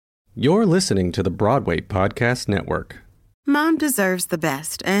You're listening to the Broadway Podcast Network. Mom deserves the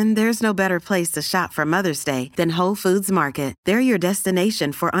best, and there's no better place to shop for Mother's Day than Whole Foods Market. They're your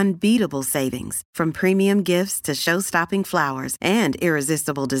destination for unbeatable savings, from premium gifts to show-stopping flowers and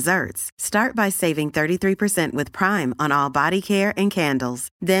irresistible desserts. Start by saving 33% with Prime on all body care and candles.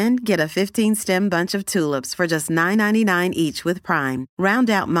 Then get a 15-stem bunch of tulips for just $9.99 each with Prime. Round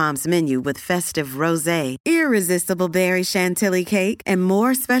out Mom's menu with festive rosé, irresistible berry chantilly cake, and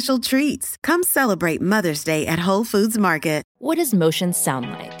more special treats. Come celebrate Mother's Day at Whole Foods Market. What does motion sound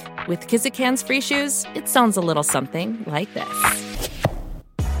like? With Kizikans free shoes, it sounds a little something like this.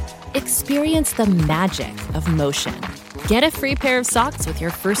 Experience the magic of motion. Get a free pair of socks with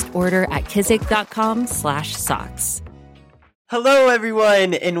your first order at kizik.com/socks. Hello,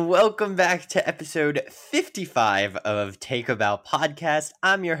 everyone, and welcome back to episode 55 of Take a Bow Podcast.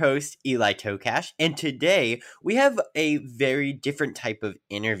 I'm your host, Eli Tokash, and today we have a very different type of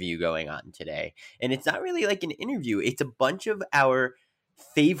interview going on today. And it's not really like an interview, it's a bunch of our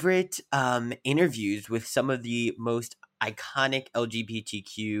favorite interviews with some of the most iconic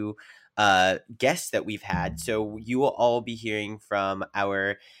LGBTQ guests that we've had. So you will all be hearing from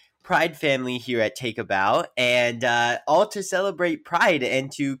our Pride family here at Take a Bow, and all to celebrate Pride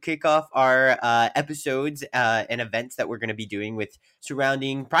and to kick off our episodes and events that we're going to be doing with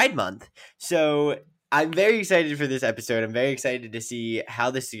surrounding Pride Month. So I'm very excited for this episode. I'm very excited to see how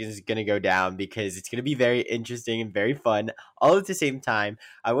this is going to go down because it's going to be very interesting and very fun all at the same time.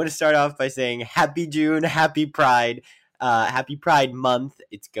 I want to start off by saying Happy June, Happy Pride. Happy Pride Month.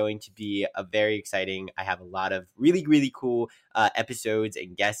 It's going to be a very exciting. I have a lot of really, really cool episodes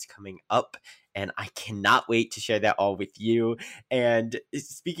and guests coming up, and I cannot wait to share that all with you. And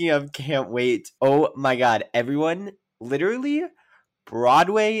speaking of can't wait, oh my God, everyone, literally,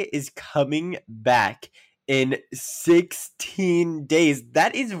 Broadway is coming back in 16 days.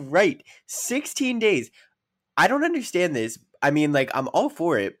 That is right, 16 days. I don't understand this. I mean, like, I'm all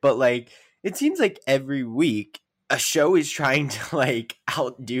for it, but like, it seems like every week a show is trying to like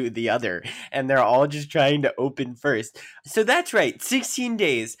outdo the other, and they're all just trying to open first. So that's right, 16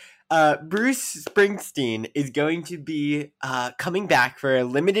 days. Bruce Springsteen is going to be coming back for a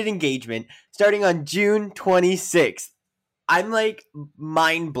limited engagement starting on June 26th. I'm like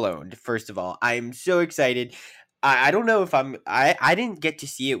mind blown, first of all. I'm so excited. I don't know if I didn't get to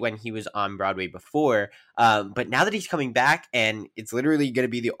see it when he was on Broadway before, but now that he's coming back and it's literally going to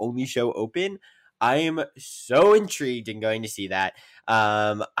be the only show open, I am so intrigued in going to see that.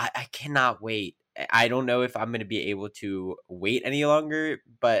 I cannot wait. I don't know if I'm going to be able to wait any longer,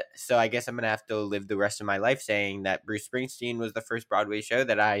 but so I guess I'm going to have to live the rest of my life saying that Bruce Springsteen was the first Broadway show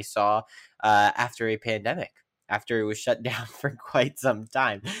that I saw after a pandemic, after it was shut down for quite some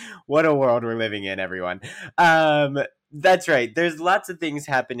time. What a world we're living in, everyone. That's right. There's lots of things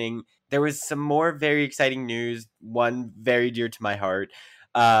happening. There was some more very exciting news, one very dear to my heart.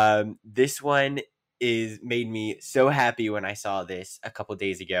 This one made me so happy when I saw this a couple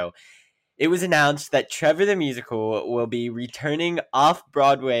days ago. It was announced that Trevor the Musical will be returning off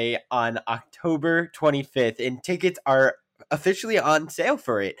Broadway on October 25th, and tickets are officially on sale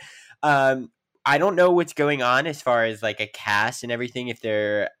for it. I don't know what's going on as far as like a cast and everything. If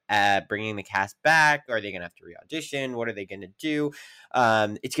they're bringing the cast back, are they going to have to re-audition? What are they going to do?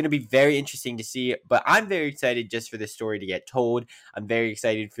 It's going to be very interesting to see, but I'm very excited just for the story to get told. I'm very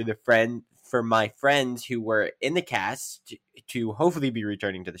excited for my friends who were in the cast to hopefully be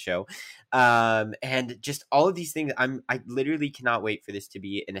returning to the show. And just all of these things, I literally cannot wait for this to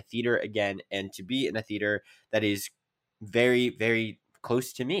be in a theater again, and to be in a theater that is very, very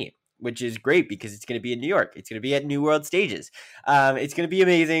close to me, which is great because it's going to be in New York. It's going to be at New World Stages. It's going to be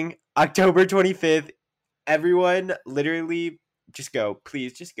amazing. October 25th. Everyone, literally, just go.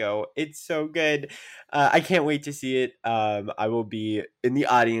 Please, just go. It's so good. I can't wait to see it. I will be in the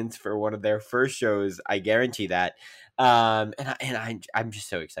audience for one of their first shows. I guarantee that. I'm just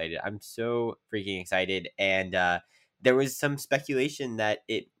so excited. I'm so freaking excited. And there was some speculation that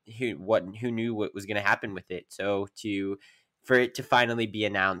who knew what was going to happen with it. So for it to finally be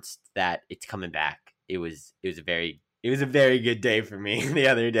announced that it's coming back, it was a very good day for me the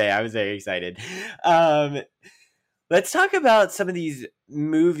other day. I was very excited. Let's talk about some of these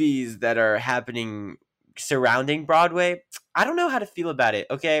movies that are happening surrounding Broadway. I don't know how to feel about it.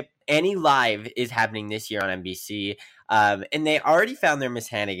 Okay, Annie Live is happening this year on NBC, and they already found their Miss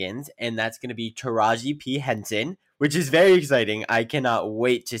Hannigans, and that's going to be Taraji P. Henson, which is very exciting. I cannot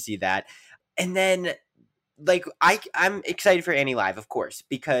wait to see that. And then, like, I'm excited for Annie Live, of course,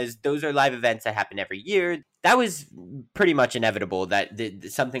 because those are live events that happen every year. That was pretty much inevitable that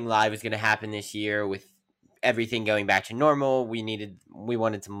something live is going to happen this year with everything going back to normal. We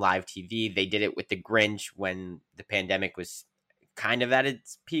wanted some live TV. They did it with the Grinch when the pandemic was kind of at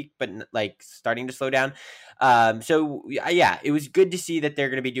its peak, but like starting to slow down. So yeah, it was good to see that they're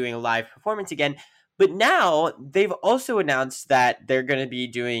going to be doing a live performance again. But now they've also announced that they're going to be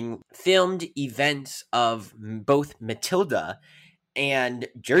doing filmed events of both Matilda and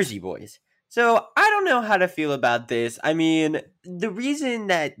Jersey Boys. So I don't know how to feel about this. I mean, the reason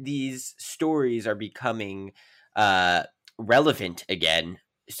that these stories are becoming relevant again,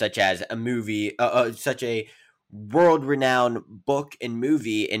 such as a movie, such a world-renowned book and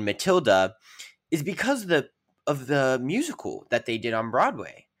movie in Matilda, is because of the musical that they did on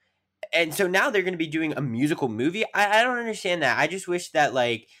Broadway. And so now they're going to be doing a musical movie. I don't understand that. I just wish that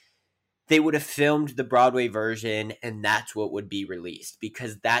like they would have filmed the Broadway version and that's what would be released,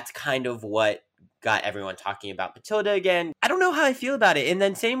 because that's kind of what got everyone talking about Matilda again. I don't know how I feel about it. And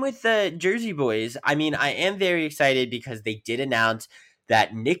then same with the Jersey Boys. I mean, I am very excited because they did announce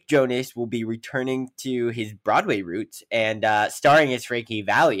that Nick Jonas will be returning to his Broadway roots and starring as Frankie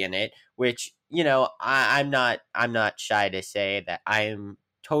Valli in it, which, you know, I'm not shy to say that I am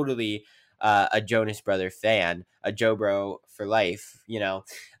totally a Jonas Brother fan, a Joe Bro for life, you know.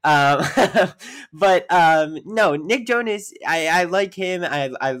 But no, Nick Jonas, I like him.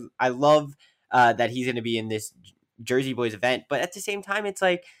 I love that he's going to be in this Jersey Boys event. But at the same time, it's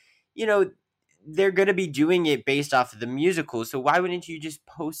like, you know, they're going to be doing it based off of the musical. So why wouldn't you just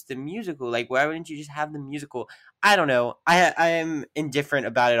post the musical? Like, why wouldn't you just have the musical? I don't know. I am indifferent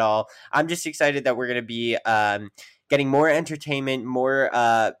about it all. I'm just excited that we're going to be getting more entertainment, more,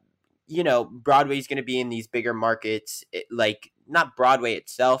 you know, Broadway's going to be in these bigger markets, like not Broadway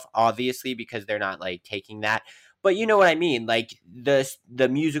itself, obviously, because they're not like taking that. But you know what I mean? Like the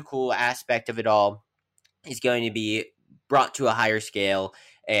musical aspect of it all is going to be brought to a higher scale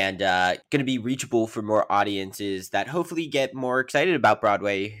and going to be reachable for more audiences that hopefully get more excited about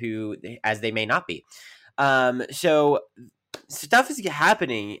Broadway, who as they may not be. So stuff is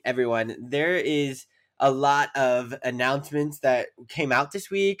happening, everyone. There is a lot of announcements that came out this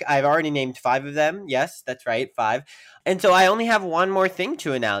week. I've already named 5 of them. Yes, that's right, 5. And so I only have one more thing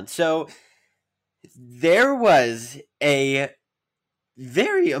to announce. So there was a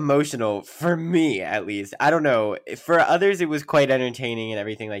very emotional, for me at least, I don't know, for others it was quite entertaining and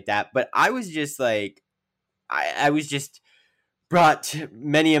everything like that, but I was just like, I was just brought to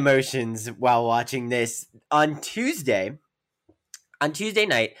many emotions while watching this on Tuesday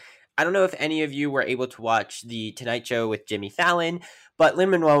night. I don't know if any of you were able to watch the Tonight Show with Jimmy Fallon, but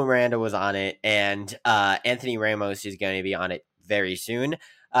Lin-Manuel Miranda was on it, and Anthony Ramos is going to be on it very soon.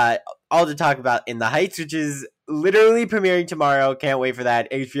 All to talk about In the Heights, which is literally premiering tomorrow. Can't wait for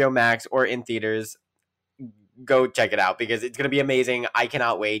that. HBO Max or in theaters. Go check it out because it's going to be amazing. I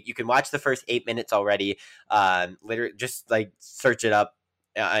cannot wait. You can watch the first 8 minutes already. Literally, just like search it up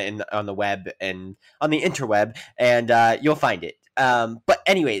on the web and on the interweb, and you'll find it. But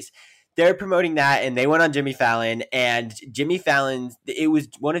anyways, they're promoting that, and they went on Jimmy Fallon, and it was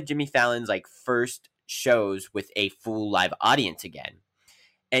one of Jimmy Fallon's like first shows with a full live audience again.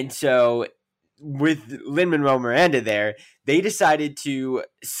 And so with Lin-Manuel Miranda there, they decided to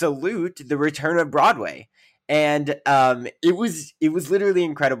salute the return of Broadway. And it was literally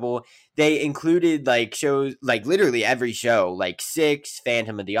incredible. They included like shows, like literally every show, like Six,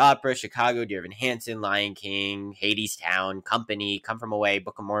 Phantom of the Opera, Chicago, Dear Evan Hansen, Lion King, Hadestown, Company, Come From Away,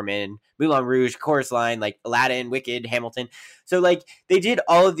 Book of Mormon, Moulin Rouge, Chorus Line, like Aladdin, Wicked, Hamilton. So like they did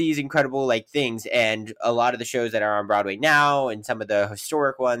all of these incredible like things, and a lot of the shows that are on Broadway now, and some of the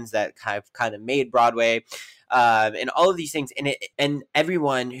historic ones that kind of made Broadway. And all of these things, and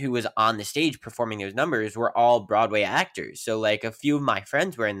everyone who was on the stage performing those numbers were all Broadway actors. So like a few of my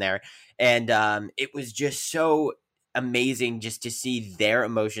friends were in there, and it was just so amazing just to see their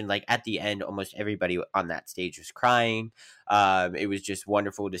emotion. Like at the end, almost everybody on that stage was crying. It was just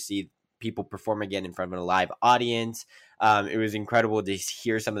wonderful to see people perform again in front of a live audience. It was incredible to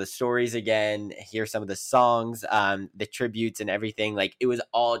hear some of the stories again, hear some of the songs, the tributes and everything. Like it was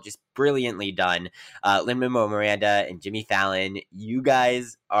all just brilliantly done. Lin-Manuel Miranda and Jimmy Fallon, you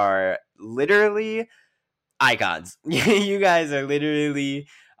guys are literally icons. You guys are literally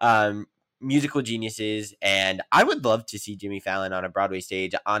musical geniuses, and I would love to see Jimmy Fallon on a Broadway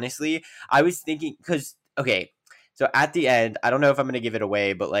stage. Honestly, I was thinking, because okay, so at the end, I don't know if I'm going to give it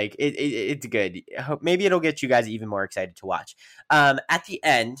away, but like it's good. Maybe it'll get you guys even more excited to watch. At the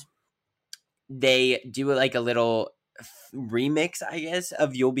end, they do like a little remix, I guess,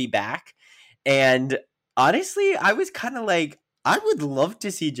 of You'll Be Back. And honestly, I was kind of like, I would love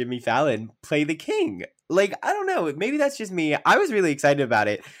to see Jimmy Fallon play the king. Like, I don't know. Maybe that's just me. I was really excited about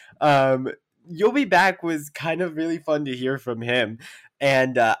it. You'll Be Back was kind of really fun to hear from him.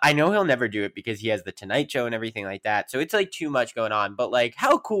 And I know he'll never do it because he has the Tonight Show and everything like that. So it's like too much going on. But like,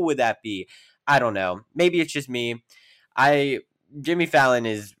 how cool would that be? I don't know. Maybe it's just me. Jimmy Fallon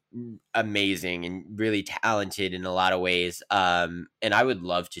is amazing and really talented in a lot of ways. And I would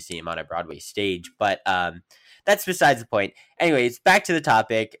love to see him on a Broadway stage. But that's besides the point. Anyways, back to the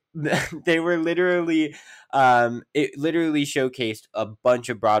topic. They were literally, it literally showcased a bunch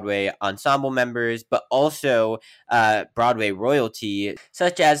of Broadway ensemble members, but also Broadway royalty,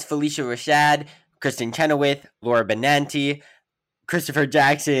 such as Felicia Rashad, Kristen Chenoweth, Laura Benanti, Christopher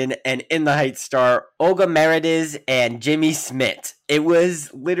Jackson, and In the Heights star Olga Merediz and Jimmy Smits. It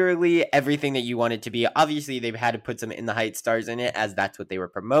was literally everything that you wanted to be. Obviously, they've had to put some In the Heights stars in it, as that's what they were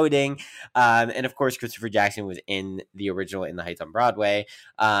promoting. And of course, Christopher Jackson was in the original In the Heights on Broadway.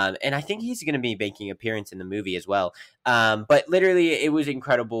 And I think he's going to be making an appearance in the movie as well. But literally, it was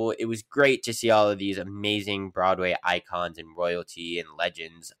incredible. It was great to see all of these amazing Broadway icons and royalty and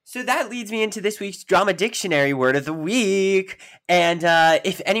legends. So that leads me into this week's Drama Dictionary Word of the Week. And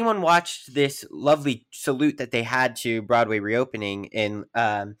if anyone watched this lovely salute that they had to Broadway reopening, and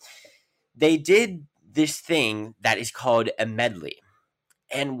they did this thing that is called a medley.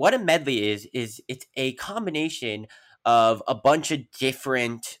 And what a medley is it's a combination of a bunch of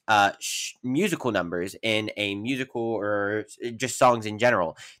different musical numbers in a musical, or just songs in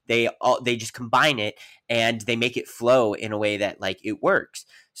general. They just combine it and they make it flow in a way that like it works.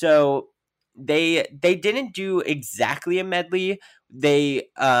 So they didn't do exactly a medley. They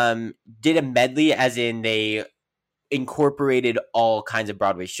did a medley as in they incorporated all kinds of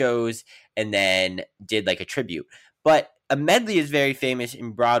Broadway shows and then did like a tribute. But a medley is very famous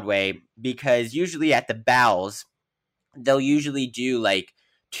in Broadway because usually at the bows, they'll usually do like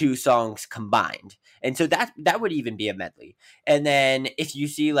 2 songs combined. And so that would even be a medley. And then if you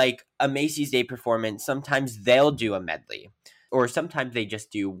see like a Macy's Day performance, sometimes they'll do a medley. Or sometimes they just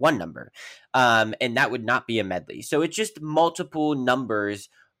do one number. And that would not be a medley. So it's just multiple numbers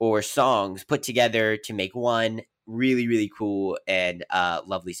or songs put together to make one really, really cool and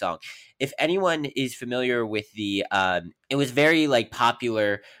lovely song. If anyone is familiar with the, it was very like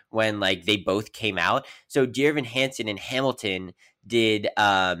popular when like they both came out. So Dear Evan Hansen and Hamilton did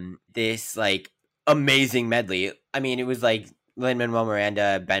this like amazing medley. I mean, it was like Lin-Manuel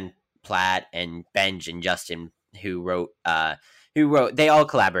Miranda, Ben Platt, and Benj and Justin who wrote, they all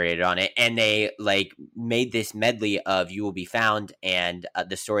collaborated on it, and they like made this medley of You Will Be Found and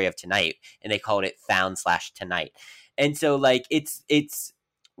The Story of Tonight, and they called it Found/Tonight. And so like it's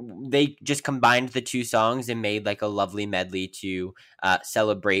they just combined the 2 songs and made like a lovely medley to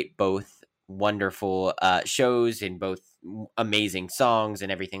celebrate both wonderful shows and both amazing songs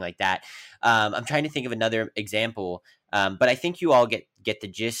and everything like that. I'm trying to think of another example, but I think you all get the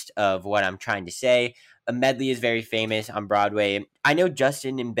gist of what I'm trying to say. A medley is very famous on Broadway. I know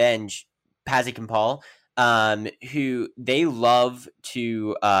Justin and Benj, Pasek and Paul, who they love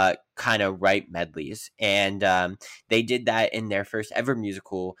to kind of write medleys. And they did that in their first ever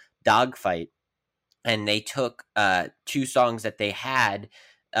musical, Dogfight. And they took 2 songs that they had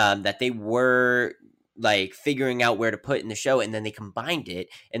that they were like figuring out where to put in the show, and then they combined it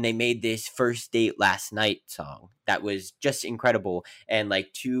and they made this First Date Last Night song that was just incredible, and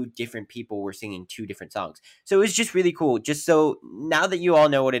like 2 different people were singing 2 different songs. So it was just really cool. Just so now that you all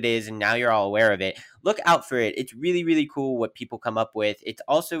know what it is and now you're all aware of it, look out for it. It's really, really cool what people come up with. It's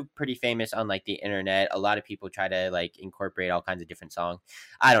also pretty famous on like the internet. A lot of people try to like incorporate all kinds of different songs.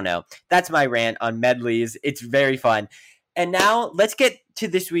 I don't know. That's my rant on medleys. It's very fun. And now let's get to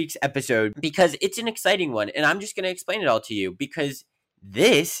this week's episode because it's an exciting one. And I'm just going to explain it all to you because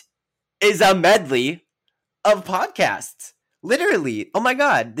this is a medley of podcasts. Literally. Oh my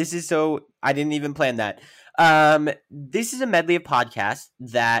God. This is so, I didn't even plan that. This is a medley of podcasts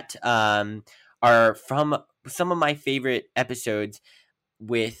that are from some of my favorite episodes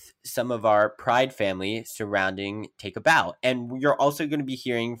with some of our Pride family surrounding Take a Bow. And you're also going to be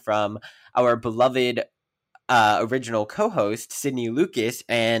hearing from our beloved original co-host Sydney Lucas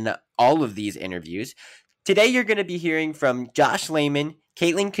and all of these interviews. Today you're going to be hearing from Josh Lehman,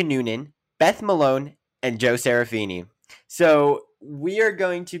 Caitlin Kinnunen, Beth Malone, and Joe Serafini. So we are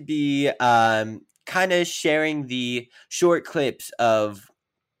going to be kind of sharing the short clips of,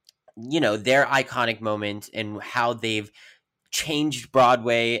 you know, their iconic moments and how they've changed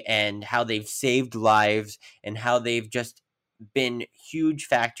Broadway and how they've saved lives and how they've just been huge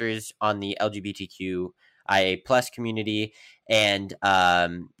factors on the LGBTQIA+ community and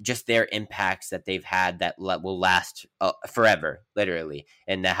just their impacts that they've had that will last forever, literally,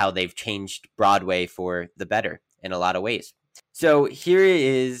 and how they've changed Broadway for the better in a lot of ways. So here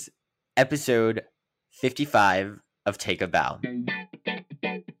is episode 55 of Take a Bow.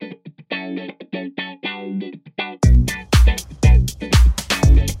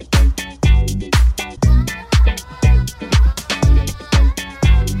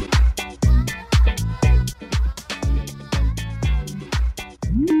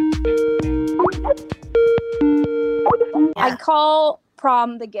 I call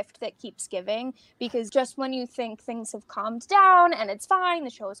prom the gift that keeps giving, because just when you think things have calmed down and it's fine, the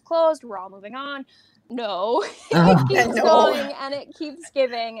show is closed, we're all moving on, no, it keeps going and it keeps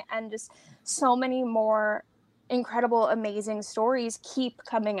giving, and just so many more incredible, amazing stories keep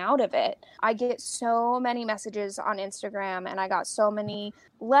coming out of it. I get so many messages on Instagram, and I got so many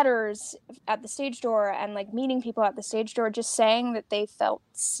letters at the stage door, and like meeting people at the stage door just saying that they felt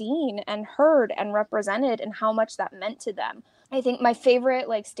seen and heard and represented, and how much that meant to them. I think my favorite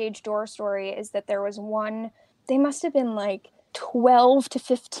like stage door story is that there was one, they must have been like 12 to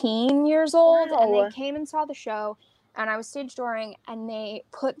 15 years old, and they came and saw the show, and I was stage dooring, and they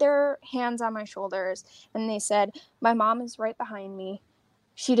put their hands on my shoulders and they said, "My mom is right behind me.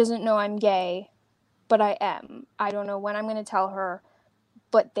 She doesn't know I'm gay, but I am. I don't know when I'm going to tell her,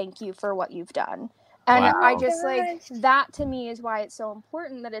 but thank you for what you've done." And Wow. I just like, that to me is why it's so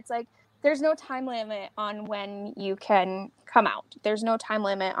important, that it's like, there's no time limit on when you can come out. There's no time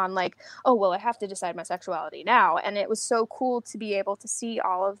limit on like, oh, well, I have to decide my sexuality now. And it was so cool to be able to see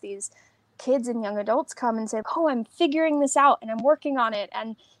all of these kids and young adults come and say, oh, I'm figuring this out and I'm working on it,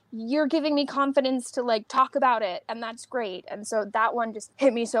 and you're giving me confidence to like talk about it, and that's great. And so that one just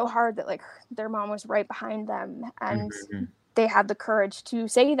hit me so hard, that like their mom was right behind them, and they had the courage to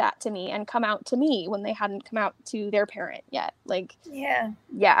say that to me and come out to me when they hadn't come out to their parent yet. Like, yeah.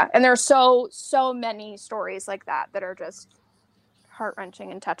 And there's so many stories like that are just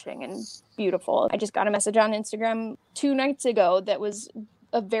heart-wrenching and touching and beautiful. I just got a message on Instagram 2 nights ago that was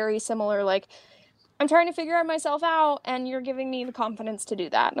a very similar, like, I'm trying to figure myself out and you're giving me the confidence to do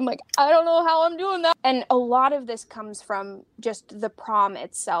that. And I'm like, I don't know how I'm doing that. And a lot of this comes from just the prom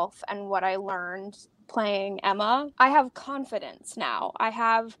itself and what I learned playing Emma. I have confidence now. I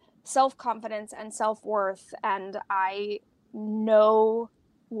have self-confidence and self-worth, and I know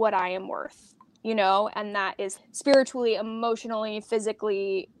what I am worth, you know, and that is spiritually, emotionally,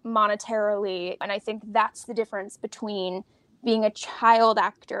 physically, monetarily. And I think that's the difference between being a child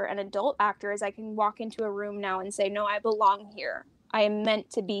actor and adult actor, is I can walk into a room now and say, no, I belong here. I am meant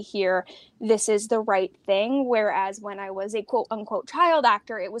to be here. This is the right thing. Whereas when I was a quote unquote child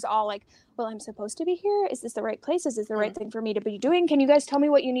actor, it was all like, well, I'm supposed to be here. Is this the right place? Is this the right thing for me to be doing? Can you guys tell me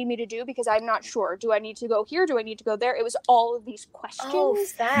what you need me to do? Because I'm not sure. Do I need to go here? Do I need to go there? It was all of these questions. Oh,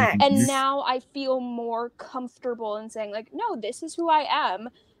 facts. And now I feel more comfortable in saying like, no, this is who I am.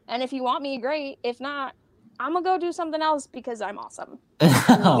 And if you want me, great. If not, I'm gonna go do something else because I'm awesome. Yes.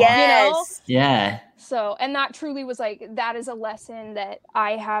 You know? Yeah. So, and that truly was like, that is a lesson that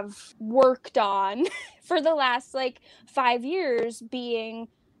I have worked on for the last like 5 years, being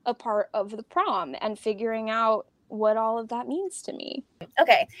a part of the prom and figuring out what all of that means to me.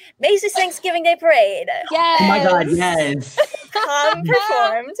 Okay, Macy's Thanksgiving Day Parade. Yes. Oh my God, yes. Tom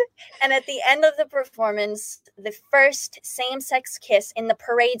performed, and at the end of the performance, the first same-sex kiss in the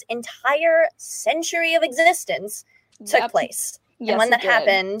parade's entire century of existence took place. Yes, and when that it did.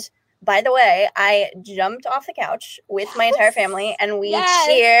 happened, by the way, I jumped off the couch with my entire family, and we Yes.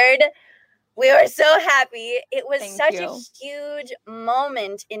 cheered. We were so happy. It was Thank such you. a huge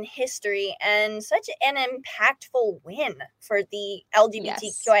moment in history and such an impactful win for the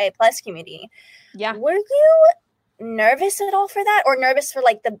LGBTQIA plus community. Yeah. Were you nervous at all for that, or nervous for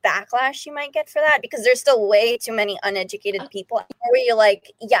like the backlash you might get for that? Because there's still way too many uneducated people. Or were you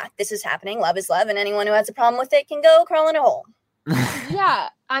like, yeah, this is happening. Love is love. And anyone who has a problem with it can go crawl in a hole. Yeah,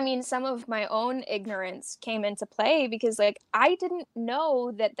 I mean, some of my own ignorance came into play because, like, I didn't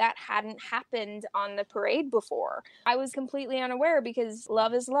know that hadn't happened on the parade before. I was completely unaware because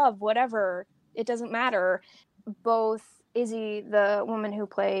love is love, whatever. It doesn't matter. Both Izzy, the woman who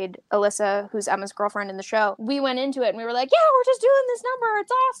played Alyssa, who's Emma's girlfriend in the show, we went into it and we were like, yeah, we're just doing this number.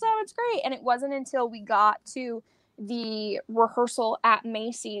 It's awesome. It's great. And it wasn't until we got to the rehearsal at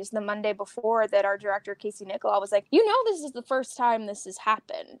Macy's the Monday before that our director, Casey Nicola, was like, you know, this is the first time this has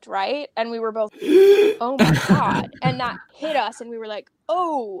happened, right? And we were both, oh my God. And that hit us and we were like,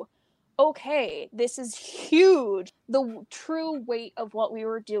 oh, okay, this is huge. The true weight of what we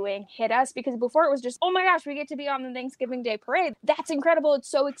were doing hit us, because before it was just, oh my gosh, we get to be on the Thanksgiving Day parade. That's incredible. It's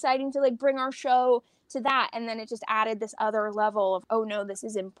so exciting to like bring our show to that. And then it just added this other level of, oh no, this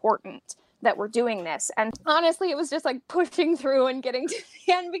is important that we're doing this. And honestly, it was just like pushing through and getting to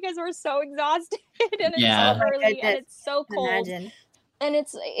the end because we're so exhausted and it's Yeah. so early and it's so cold. Imagine. And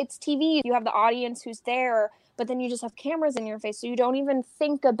it's TV. You have the audience who's there, but then you just have cameras in your face. So you don't even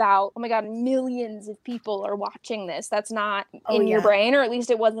think about, oh my God, millions of people are watching this. That's not in your brain, or at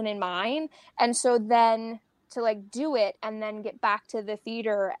least it wasn't in mine. And so then to like do it and then get back to the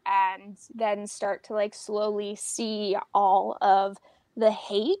theater and then start to like slowly see all of the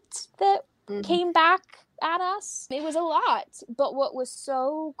hate that came back at us. It was a lot. But what was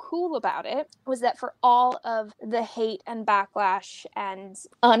so cool about it was that for all of the hate and backlash and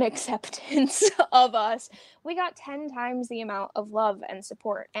unacceptance of us, we got 10 times the amount of love and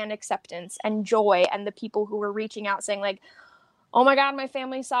support and acceptance and joy, and the people who were reaching out saying like, oh my God, my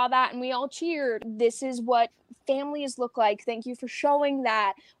family saw that and we all cheered. This is what families look like. Thank you for showing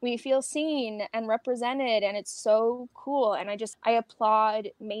that. We feel seen and represented, and it's so cool. And I applaud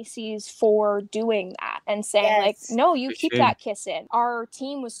Macy's for doing that and saying like, no, you keep that kiss in. Our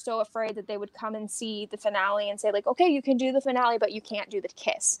team was so afraid that they would come and see the finale and say like, okay, you can do the finale, but you can't do the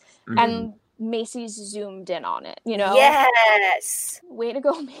kiss. And Macy's zoomed in on it, you know? Yes. Way to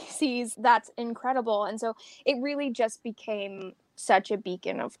go, Macy's. That's incredible. And so it really just became such a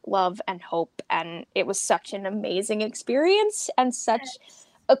beacon of love and hope. And it was such an amazing experience and such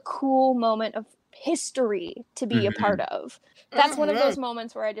a cool moment of history to be a part of. That's one of those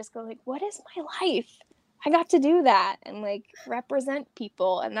moments where I just go like, what is my life? I got to do that and like represent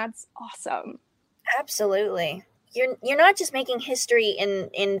people. And that's awesome. Absolutely. You're not just making history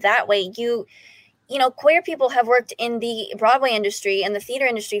in that way. You know, queer people have worked in the Broadway industry and the theater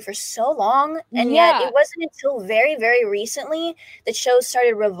industry for so long, and yet it wasn't until very, very recently that shows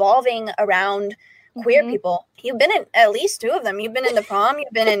started revolving around queer people. You've been in at least 2 of them. You've been in The Prom,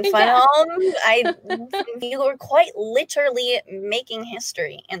 you've been in Fun Home. You were quite literally making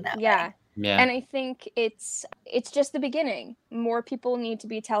history in that way. Yeah. And I think it's just the beginning. More people need to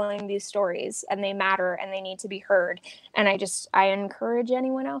be telling these stories, and they matter and they need to be heard. And I encourage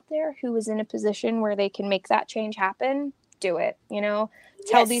anyone out there who is in a position where they can make that change happen, do it, you know,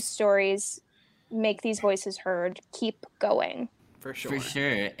 tell these stories, make these voices heard, keep going. For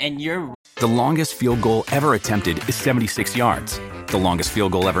sure. And the longest field goal ever attempted is 76 yards. The longest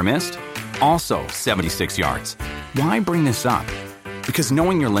field goal ever missed? Also 76 yards. Why bring this up? Because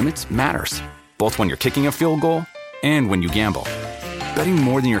knowing your limits matters, both when you're kicking a field goal and when you gamble. Betting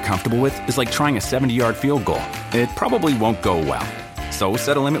more than you're comfortable with is like trying a 70-yard field goal. It probably won't go well. So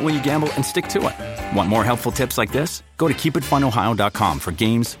set a limit when you gamble and stick to it. Want more helpful tips like this? Go to keepitfunohio.com for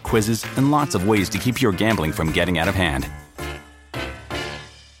games, quizzes, and lots of ways to keep your gambling from getting out of hand.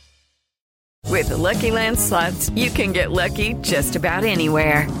 With the Lucky Land Slots, you can get lucky just about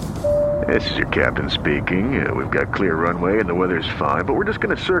anywhere. This is your captain speaking. We've got clear runway and the weather's fine, but we're just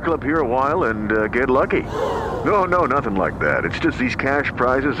going to circle up here a while and get lucky. No, nothing like that. It's just these cash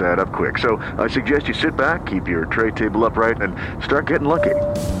prizes add up quick. So I suggest you sit back, keep your tray table upright, and start getting lucky.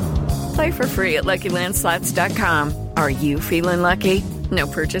 Play for free at LuckyLandSlots.com. Are you feeling lucky? No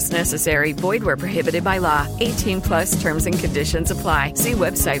purchase necessary. Void where prohibited by law. 18+ terms and conditions apply. See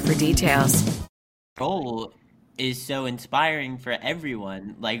website for details. Role is so inspiring for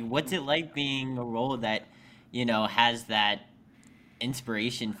everyone. Like, what's it like being a role that, you know, has that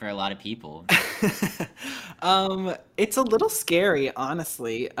inspiration for a lot of people? It's a little scary,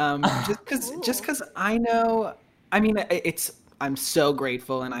 honestly. Just because I know, I mean, I'm so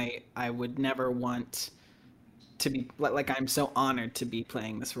grateful, and I would never want to be like, I'm so honored to be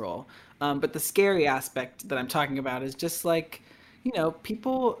playing this role. But the scary aspect that I'm talking about is just like, you know,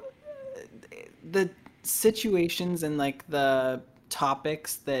 people, the situations and like the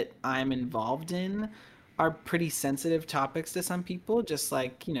topics that I'm involved in are pretty sensitive topics to some people, just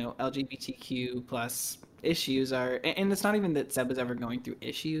like, you know, LGBTQ plus issues are, and it's not even that Seb was ever going through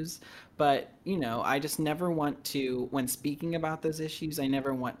issues, but, you know, I just never want to, when speaking about those issues, I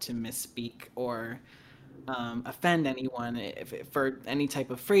never want to misspeak or offend anyone for any type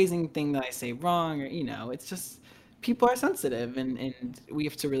of phrasing thing that I say wrong, or, you know, it's just, people are sensitive, and we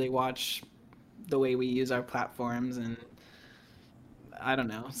have to really watch the way we use our platforms, and I don't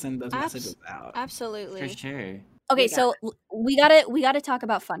know, send those messages out. Absolutely. For sure. Okay, so we gotta talk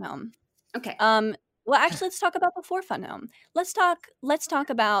about Fun Home. Okay. Well, actually, let's talk about before Fun Home. Let's talk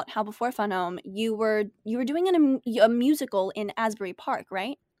about how before Fun Home you were doing a musical in Asbury Park,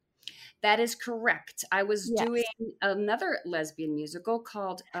 right? That is correct. I was doing another lesbian musical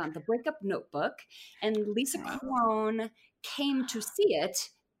called The Breakup Notebook, and Lisa Crone came to see it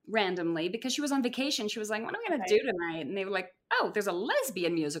randomly because she was on vacation. She was like, what am I going to do tonight? And they were like, oh, there's a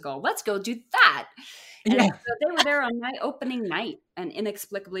lesbian musical. Let's go do that. And so they were there on my opening night, and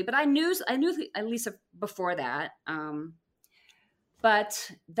inexplicably, but I knew Lisa before that.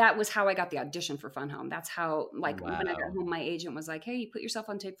 But that was how I got the audition for Fun Home. That's how, like, when I got Wow. home, my agent was like, hey, you put yourself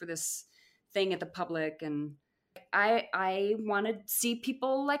on tape for this thing at the Public. And I want to see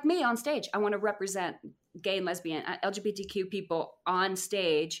people like me on stage. I want to represent gay and lesbian, LGBTQ people on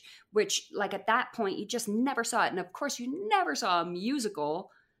stage, which, like, at that point, you just never saw it. And of course, you never saw a musical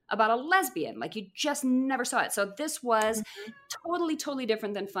about a lesbian. Like, you just never saw it. So this was totally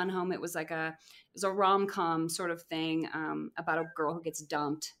different than Fun Home. It was like it was a rom-com sort of thing about a girl who gets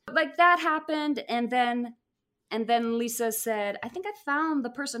dumped. Like, that happened, and then Lisa said, I think I found the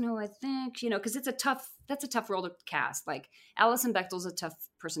person who I think, because that's a tough role to cast. Like, Alison Bechdel's a tough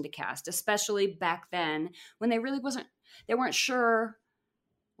person to cast, especially back then when they weren't sure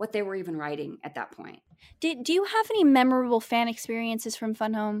what they were even writing at that point. Do you have any memorable fan experiences from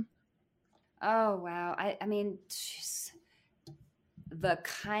Fun Home? Oh, wow. I mean, geez, the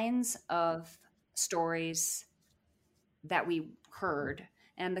kinds of stories that we heard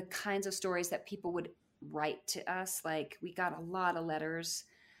and the kinds of stories that people would write to us, like, we got a lot of letters.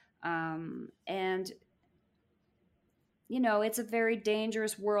 And, it's a very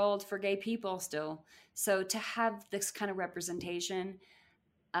dangerous world for gay people still. So to have this kind of representation,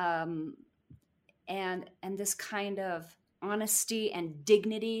 and this kind of honesty and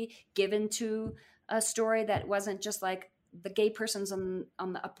dignity given to a story that wasn't just like the gay person's on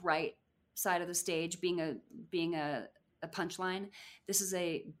the upright side of the stage being a punchline. This is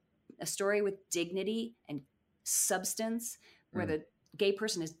a story with dignity and substance where the gay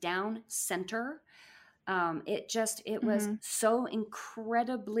person is down center. It was so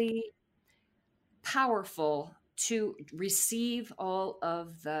incredibly powerful to receive all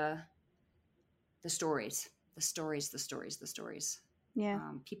of the stories. Yeah.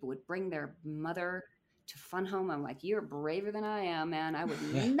 People would bring their mother to Fun Home. I'm like, you're braver than I am, man. I would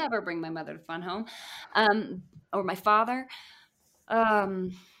never bring my mother to Fun Home, or my father.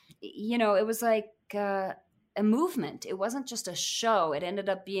 It was like a movement. It wasn't just a show. It ended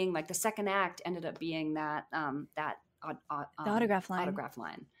up being like the second act ended up being that the autograph line. Autograph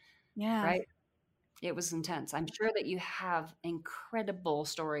line. Yeah. Right. It was intense. I'm sure that you have incredible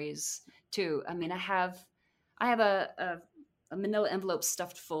stories too. I mean, I have a manila envelope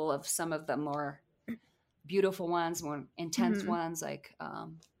stuffed full of some of the more beautiful ones, more intense ones. Like,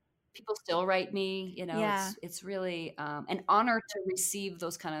 people still write me, it's really an honor to receive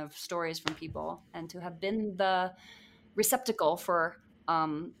those kind of stories from people and to have been the receptacle for,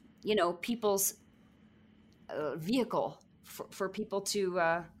 people's vehicle for people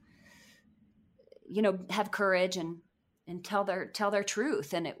to, have courage and tell their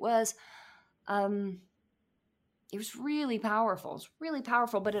truth. And it was really powerful. It was really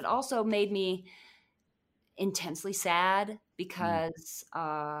powerful, but it also made me intensely sad because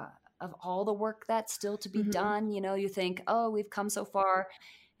of all the work that's still to be done. You think, oh, we've come so far.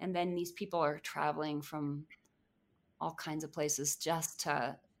 And then these people are traveling from all kinds of places just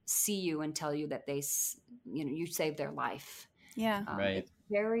to see you and tell you that you saved their life. Yeah. Right. It's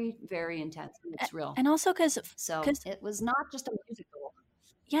very, very intense. It's real. And also because it was not just a musical.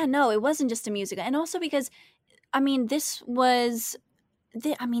 Yeah, no, it wasn't just a musical. And also because,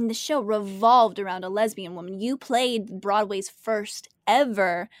 the show revolved around a lesbian woman. You played Broadway's first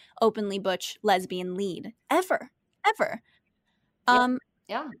ever openly butch lesbian lead. Ever.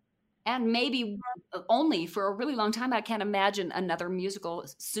 Yeah. And maybe only for a really long time. I can't imagine another musical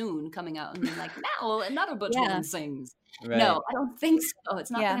soon coming out and being like, now another butch woman sings. Right. No, I don't think so. It's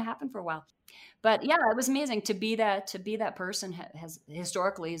not going to happen for a while. But yeah, it was amazing to be that person. Has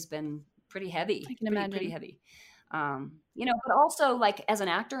historically been pretty heavy. I can imagine. Pretty heavy. But also, like, as an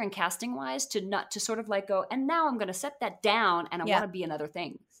actor and casting wise, to sort of like go, and now I'm going to set that down and I want to be in other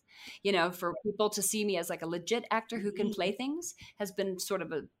things. For people to see me as like a legit actor who can play things has been sort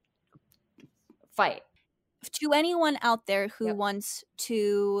of a fight. To anyone out there who wants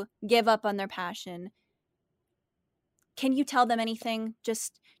to give up on their passion, can you tell them anything?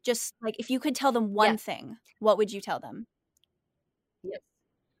 Just like, if you could tell them one thing, what would you tell them? Yes.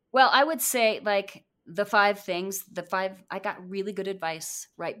 Well, I would say, like, the 5 things, I got really good advice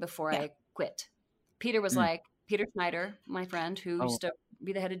right before I quit. Peter was like, Peter Schneider, my friend who used to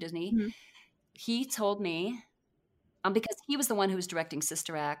be the head of Disney, he told me, because he was the one who was directing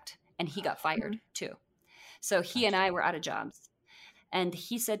Sister Act and he got fired too. So he and I were out of jobs. And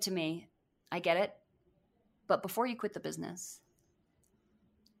he said to me, I get it, but before you quit the business,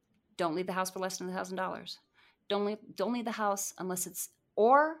 don't leave the house for less than $1,000. Don't leave the house unless it's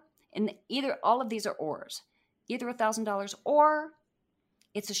and either all of these are ors, either $1,000 or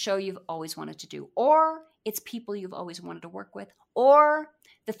it's a show you've always wanted to do, or it's people you've always wanted to work with, or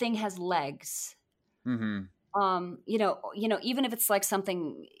the thing has legs. even if it's like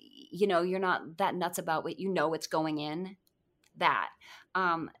something, you're not that nuts about what it's going in that,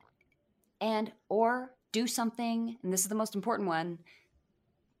 or do something. And this is the most important one.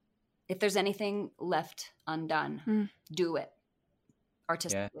 If there's anything left undone, do it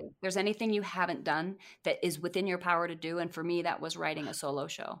artistically. If there's anything you haven't done that is within your power to do. And for me, that was writing a solo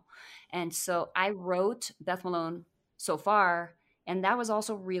show. And so I wrote Beth Malone So Far. And that was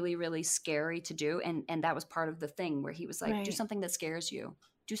also really, really scary to do. And that was part of the thing where he was like, do something that scares you.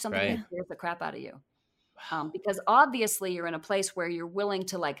 Do something that scares the crap out of you. Because obviously you're in a place where you're willing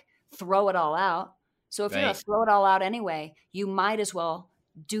to like throw it all out. So if you're going to throw it all out anyway, you might as well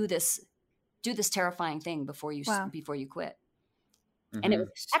do this terrifying thing before you quit. And it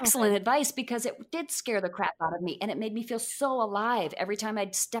was excellent advice because it did scare the crap out of me. And it made me feel so alive. Every time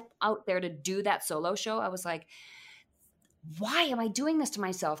I'd step out there to do that solo show, I was like, why am I doing this to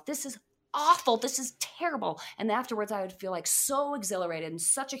myself? This is awful. This is terrible. And afterwards I would feel like so exhilarated and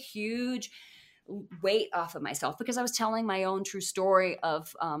such a huge weight off of myself because I was telling my own true story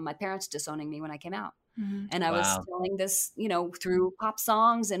of my parents disowning me when I came out. And I was telling this, through pop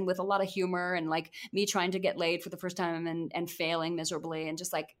songs and with a lot of humor and like me trying to get laid for the first time and failing miserably and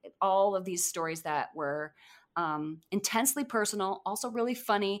just like all of these stories that were intensely personal, also really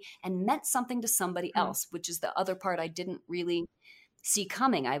funny and meant something to somebody else, which is the other part I didn't really see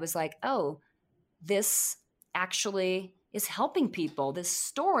coming. I was like, oh, this actually is helping people. This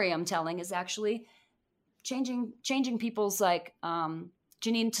story I'm telling is actually changing people's like,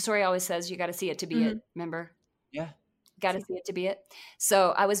 Janine Tesori always says, you got to see it to be it. Remember? Yeah. Got to see it to be it.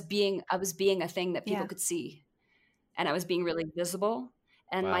 So I was being a thing that people could see, and I was being really visible,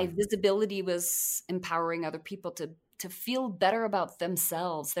 and my visibility was empowering other people to feel better about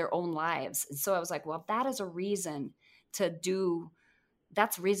themselves, their own lives. And so I was like, well, that is a reason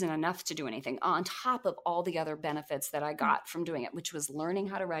that's reason enough to do anything on top of all the other benefits that I got from doing it, which was learning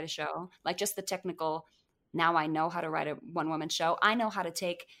how to write a show, like just the technical. Now I know how to write a one-woman show. I know how to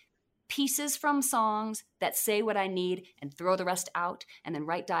take pieces from songs that say what I need and throw the rest out and then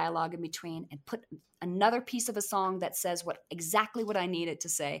write dialogue in between and put another piece of a song that says exactly what I need it to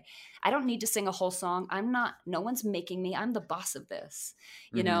say. I don't need to sing a whole song. No one's making me. I'm the boss of this.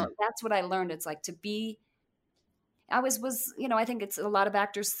 That's what I learned. It's like to be I think it's a lot of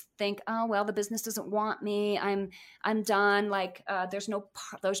actors think, oh, well, the business doesn't want me. I'm done. Like, there's no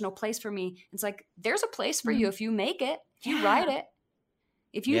place for me. It's like, there's a place for you if you make it, if you write it,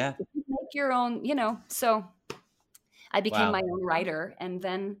 if you make your own, so I became my own writer. And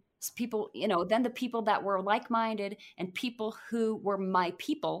then people, then the people that were like-minded and people who were my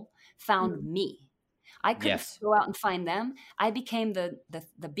people found me. I couldn't go out and find them. I became the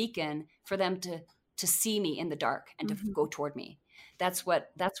beacon for them to see me in the dark and to go toward me. That's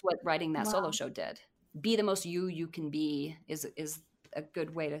what writing that solo show did. Be the most you can be is a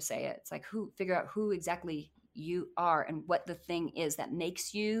good way to say it. It's like figure out who exactly you are and what the thing is that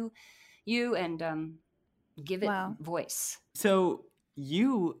makes you and give it voice. So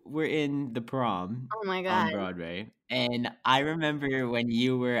you were in The Prom on Broadway. And I remember when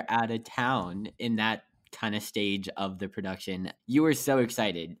you were out of town in that kind of stage of the production, you were so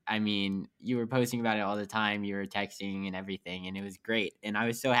excited. I mean, you were posting about it all the time, you were texting and everything, and it was great, and I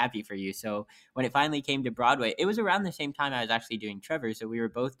was so happy for you. So when it finally came to Broadway, it was around the same time I was actually doing Trevor, so we were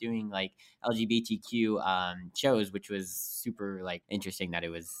both doing like LGBTQ shows, which was super like interesting that it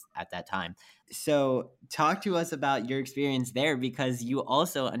was at that time. So talk to us about your experience there, because you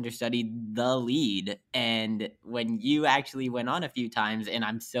also understudied the lead, and when you actually went on a few times, and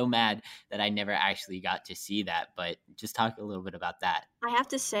I'm so mad that I never actually got to see that, but just talk a little bit about that. I have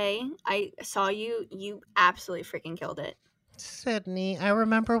to say, I saw you absolutely freaking killed it. Sydney, I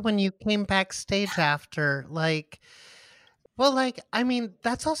remember when you came backstage after,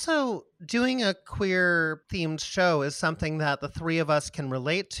 that's also doing a queer themed show is something that the three of us can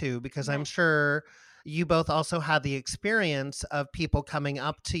relate to, because I'm sure you both also had the experience of people coming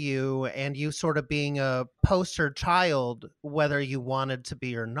up to you and you sort of being a poster child, whether you wanted to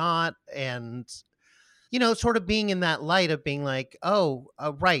be or not. And, sort of being in that light of being like,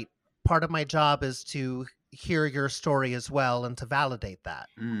 right, part of my job is to hear your story as well and to validate that.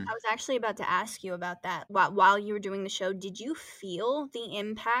 I was actually about to ask you about that. While you were doing the show, did you feel the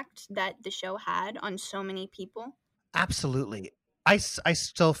impact that the show had on so many people? Absolutely. I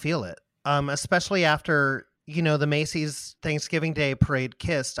still feel it, especially after, the Macy's Thanksgiving Day Parade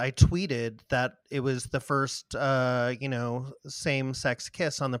kissed. I tweeted that it was the first, same-sex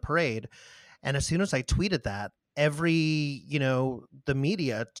kiss on the parade. And as soon as I tweeted that, every, the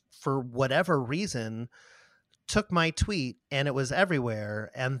media, for whatever reason, took my tweet and it was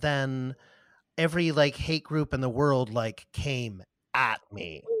everywhere. And then every like hate group in the world like came at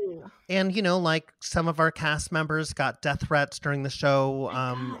me. And, you know, like some of our cast members got death threats during the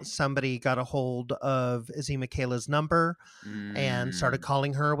show. Somebody got a hold of Izzy Michaela's number and started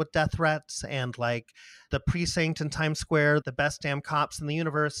calling her with death threats. And like the precinct in Times Square, the best damn cops in the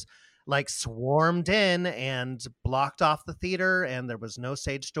universe, like swarmed in and blocked off the theater, and there was no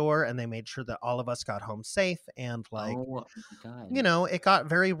stage door, and they made sure that all of us got home safe. And like, you know, it got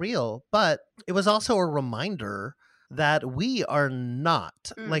very real, but it was also a reminder that we are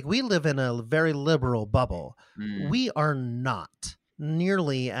not like, we live in a very liberal bubble. We are not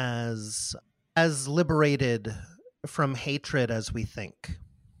nearly as liberated from hatred as we think.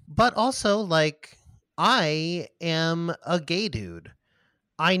 But also, like, I am a gay dude.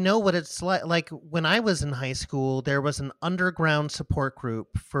 I know what it's like. Like, when I was in high school, there was an underground support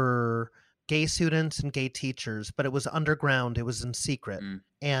group for gay students and gay teachers, but it was underground. It was in secret,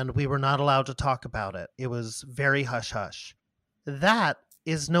 and we were not allowed to talk about it. It was very hush-hush. That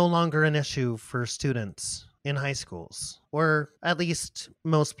is no longer an issue for students in high schools, or at least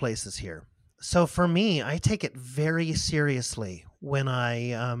most places here. So for me, I take it very seriously when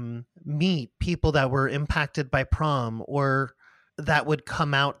I meet people that were impacted by prom, or that would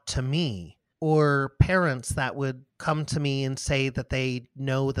come out to me, or parents that would come to me and say that they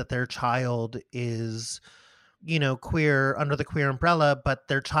know that their child is, you know, queer, under the queer umbrella, but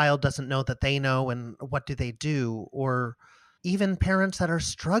their child doesn't know that they know, and what do they do? Or even parents that are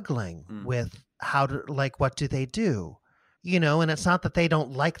struggling with how to, like, what do they do? You know, and it's not that they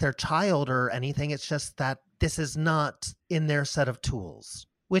don't like their child or anything. It's just that this is not in their set of tools,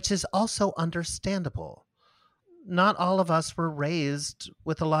 which is also understandable. Not all of us were raised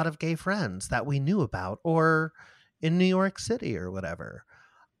with a lot of gay friends that we knew about, or in New York City or whatever.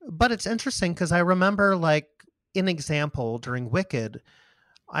 But it's interesting because I remember, like, an example during Wicked,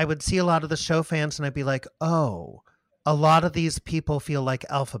 I would see a lot of the show fans and I'd be like, oh, a lot of these people feel like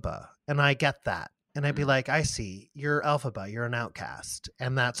Elphaba, and I get that. And I'd be like, I see, you're Elphaba, you're an outcast,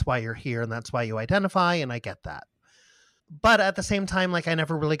 and that's why you're here, and that's why you identify, and I get that. But at the same time, like, I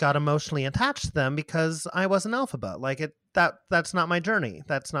never really got emotionally attached to them because I wasn't Elphaba. Like, that's not my journey.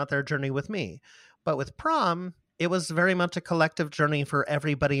 That's not their journey with me. But with Prom, it was very much a collective journey for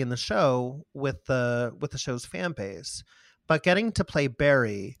everybody in the show with the show's fan base. But getting to play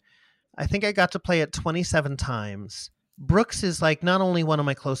Barry, I think I got to play it 27 times. Brooks is like not only one of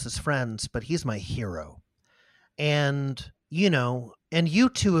my closest friends, but he's my hero. And, you know, and you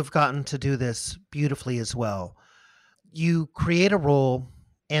two have gotten to do this beautifully as well. You create a role,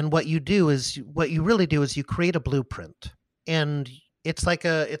 and what you really do is you create a blueprint, and it's like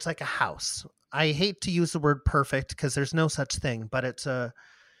a house. I hate to use the word perfect because there's no such thing, but it's a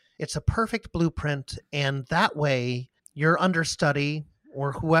perfect blueprint. And that way your understudy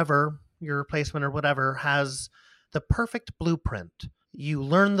or whoever, your replacement or whatever, has the perfect blueprint. You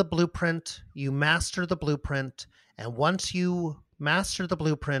learn the blueprint, you master the blueprint, and once you master the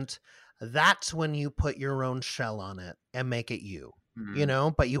blueprint, that's when you put your own shell on it and make it you, you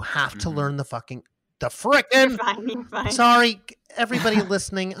know, but you have to learn the frickin' You're fine. Sorry, everybody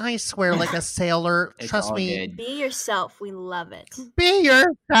listening. I swear like a sailor. Trust me. Good. Be yourself. We love it. Be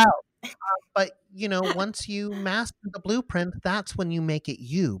yourself. But, you know, once you master the blueprint, that's when you make it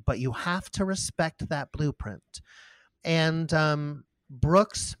you, but you have to respect that blueprint. And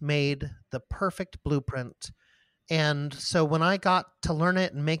Brooks made the perfect blueprint. And so when I got to learn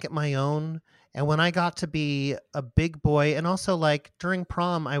it and make it my own, and when I got to be a big boy, and also like during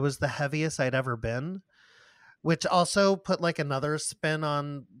Prom, I was the heaviest I'd ever been, which also put like another spin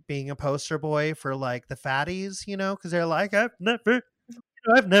on being a poster boy for like the fatties, you know, because they're like, I've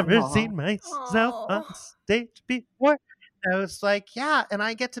never seen myself on stage before. I was like, yeah, and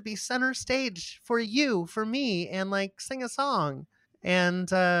I get to be center stage for you, for me, and like sing a song.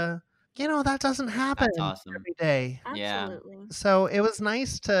 And, you know, that doesn't happen every day. Absolutely. So it was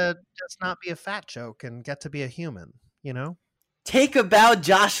nice to just not be a fat joke and get to be a human, you know? Take a bow,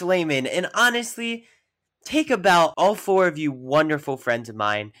 Josh Lehman. And honestly, take a bow, all four of you wonderful friends of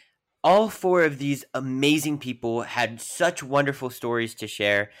mine. All four of these amazing people had such wonderful stories to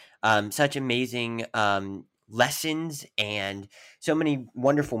share, such amazing lessons, and so many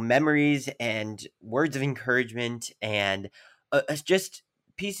wonderful memories and words of encouragement, and just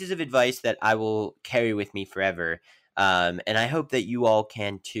pieces of advice that I will carry with me forever. And I hope that you all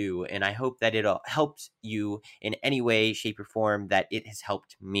can too. And I hope that it helps you in any way, shape, or form that it has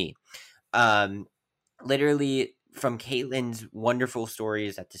helped me. Literally, from Caitlin's wonderful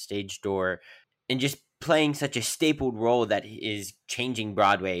stories at the stage door, and just playing such a stapled role that is changing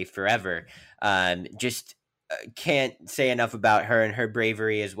Broadway forever. Just can't say enough about her and her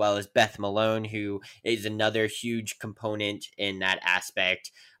bravery, as well as Beth Malone, who is another huge component in that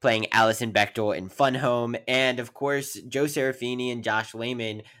aspect, playing Alison Bechtel in Fun Home, and of course Joe Serafini and Josh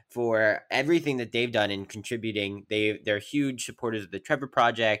Lehman for everything that they've done in contributing. They're huge supporters of the Trevor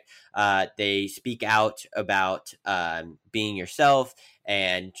Project. They speak out about being yourself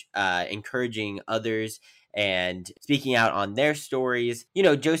and encouraging others and speaking out on their stories. You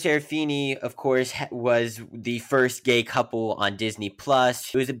know, Joe Serafini, of course, was the first gay couple on Disney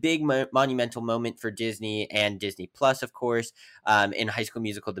Plus. It was a big monumental moment for Disney and Disney Plus, of course, in High School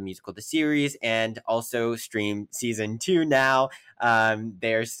Musical, the series, and also streamed season 2 now.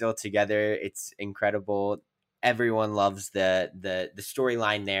 They're still together. It's incredible. Everyone loves the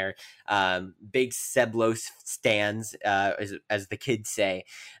storyline there. Big Seblos stands, as the kids say.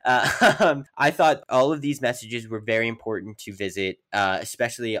 I thought all of these messages were very important to visit,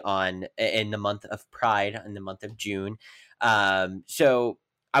 especially in the month of Pride, in the month of June. So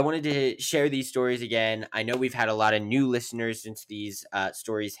I wanted to share these stories again. I know we've had a lot of new listeners since these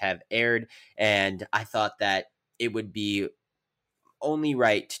stories have aired, and I thought that it would be only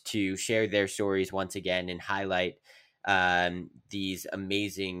right to share their stories once again and highlight these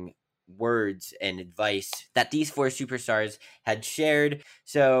amazing words and advice that these 4 superstars had shared.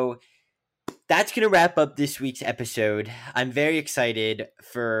 So that's going to wrap up this week's episode. I'm very excited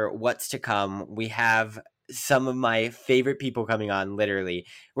for what's to come. We have some of my favorite people coming on, literally.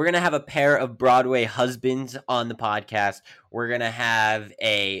 We're going to have a pair of Broadway husbands on the podcast. We're going to have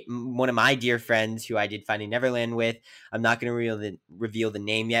one of my dear friends who I did Finding Neverland with. I'm not going to reveal the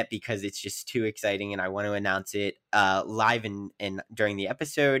name yet because it's just too exciting and I want to announce it live and during the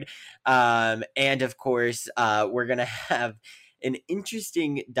episode. And of course, we're going to have an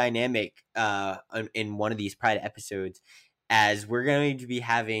interesting dynamic in one of these Pride episodes, as we're going to be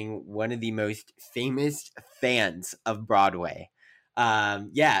having one of the most famous fans of Broadway.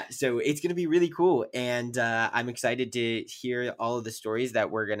 So it's going to be really cool. And I'm excited to hear all of the stories that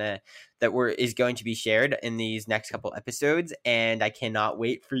is going to be shared in these next couple episodes. And I cannot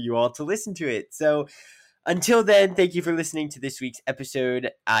wait for you all to listen to it. So until then, thank you for listening to this week's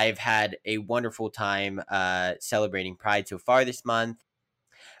episode. I've had a wonderful time celebrating Pride so far this month.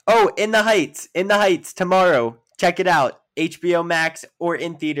 Oh, In the Heights tomorrow. Check it out. HBO Max or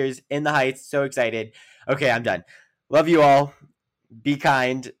in theaters. In the Heights. So excited. Okay, I'm done. Love you all. Be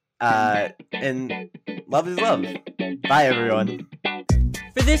kind. And love is love. Bye, everyone.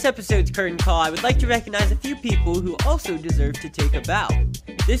 For this episode's Curtain Call, I would like to recognize a few people who also deserve to take a bow.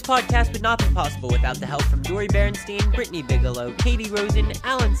 This podcast would not be possible without the help from Dory Berenstein, Brittany Bigelow, Katie Rosen,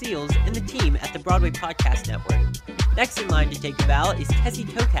 Alan Seals, and the team at the Broadway Podcast Network. Next in line to take a bow is Tessie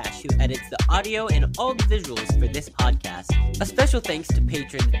Tokash, who edits the audio and all the visuals for this podcast. A special thanks to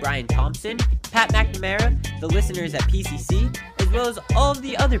patrons Brian Thompson, Pat McNamara, the listeners at PCC, as well as all of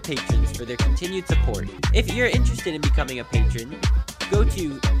the other patrons for their continued support. If you're interested in becoming a patron, go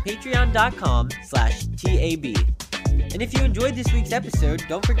to patreon.com/TAB. And if you enjoyed this week's episode,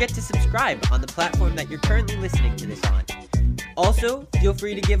 don't forget to subscribe on the platform that you're currently listening to this on. Also, feel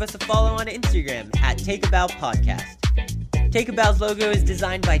free to give us a follow on Instagram at Take a Bow Podcast. Take a Bow's logo is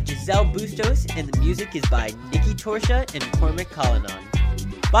designed by Giselle Bustos, and the music is by Nikki Torsha and Cormac Collinon.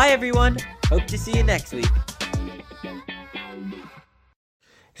 Bye, everyone. Hope to see you next week.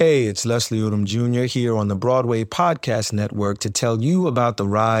 Hey, it's Leslie Odom Jr. here on the Broadway Podcast Network to tell you about the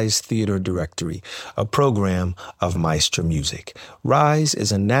Rise Theater Directory, a program of Maestro Music. Rise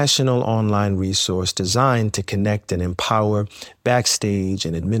is a national online resource designed to connect and empower backstage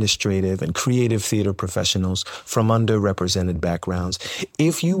and administrative and creative theater professionals from underrepresented backgrounds.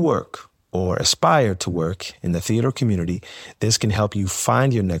 If you work or aspire to work in the theater community, this can help you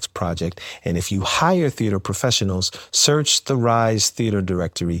find your next project. And if you hire theater professionals, search the Rise Theater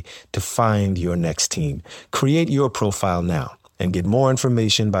Directory to find your next team. Create your profile now and get more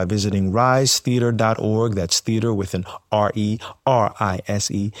information by visiting risetheater.org. That's theater with an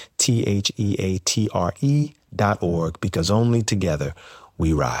RERISETHEATRE.org, because only together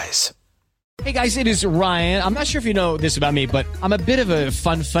we rise. Hey guys, it is Ryan. I'm not sure if you know this about me, but I'm a bit of a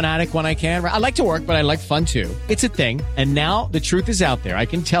fun fanatic when I can. I like to work, but I like fun too. It's a thing. And now the truth is out there. I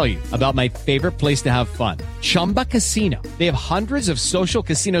can tell you about my favorite place to have fun. Chumba Casino. They have hundreds of social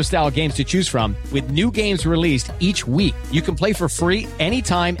casino style games to choose from with new games released each week. You can play for free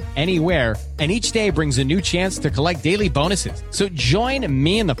anytime, anywhere. And each day brings a new chance to collect daily bonuses. So join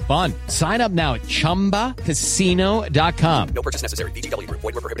me in the fun. Sign up now at ChumbaCasino.com. No purchase necessary. VGW Group.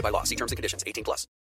 Void where prohibited by law. See terms and conditions. 18+.